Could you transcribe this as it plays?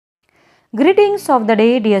Greetings of the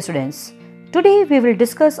day, dear students. Today we will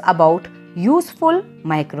discuss about useful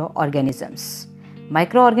microorganisms.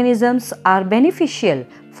 Microorganisms are beneficial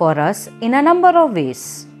for us in a number of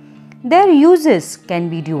ways. Their uses can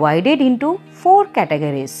be divided into four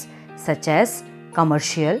categories such as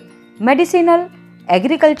commercial, medicinal,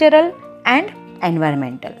 agricultural and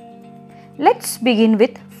environmental. Let's begin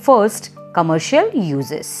with first commercial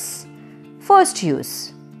uses. First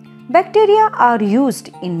use. Bacteria are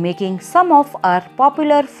used in making some of our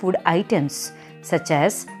popular food items such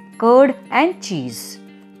as curd and cheese.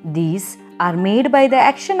 These are made by the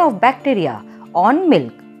action of bacteria on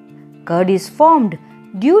milk. Curd is formed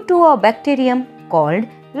due to a bacterium called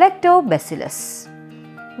lactobacillus.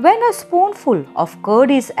 When a spoonful of curd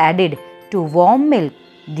is added to warm milk,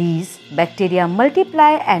 these bacteria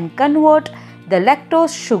multiply and convert the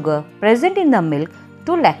lactose sugar present in the milk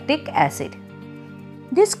to lactic acid.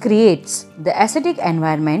 This creates the acidic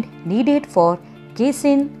environment needed for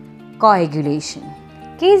casein coagulation.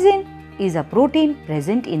 Casein is a protein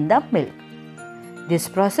present in the milk. This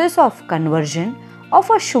process of conversion of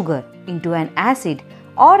a sugar into an acid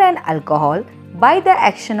or an alcohol by the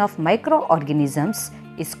action of microorganisms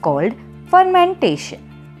is called fermentation.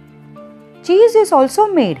 Cheese is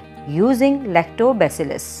also made using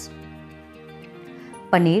lactobacillus.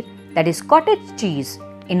 Paneer, that is cottage cheese,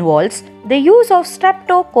 involves the use of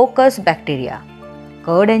streptococcus bacteria.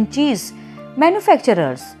 Curd and cheese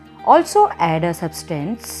manufacturers also add a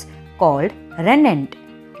substance called rennet,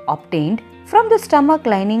 obtained from the stomach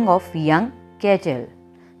lining of young cattle,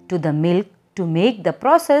 to the milk to make the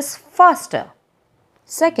process faster.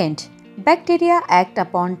 Second, bacteria act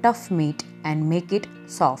upon tough meat and make it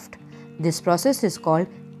soft. This process is called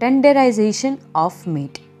tenderization of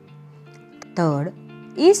meat. Third,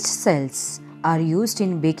 yeast cells are used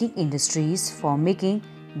in baking industries for making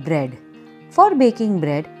bread. For baking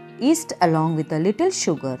bread, yeast along with a little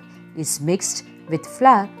sugar is mixed with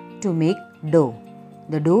flour to make dough.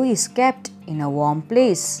 The dough is kept in a warm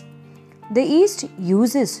place. The yeast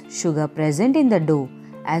uses sugar present in the dough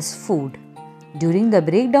as food. During the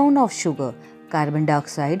breakdown of sugar, carbon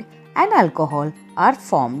dioxide and alcohol are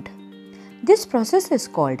formed. This process is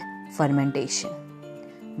called fermentation.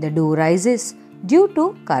 The dough rises due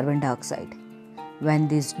to carbon dioxide. When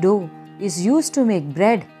this dough is used to make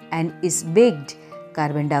bread and is baked,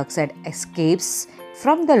 carbon dioxide escapes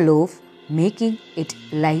from the loaf, making it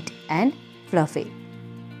light and fluffy.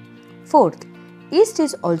 Fourth, yeast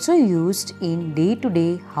is also used in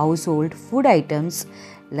day-to-day household food items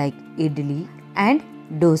like idli and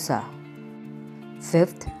dosa.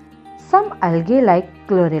 Fifth, some algae like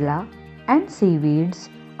chlorella and seaweeds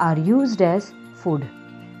are used as food.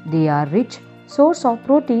 They are rich source of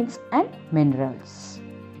proteins and minerals.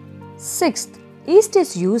 Sixth, yeast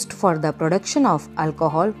is used for the production of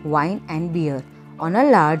alcohol, wine and beer on a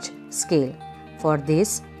large scale. For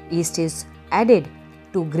this, yeast is added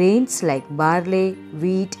to grains like barley,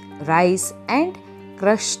 wheat, rice and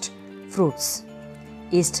crushed fruits.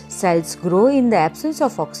 Yeast cells grow in the absence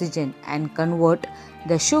of oxygen and convert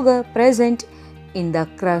the sugar present in the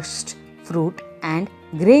crushed fruit and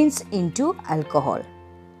grains into alcohol.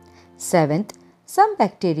 Seventh, some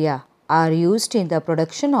bacteria are used in the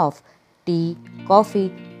production of tea,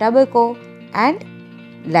 coffee, tobacco and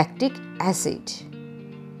lactic acid.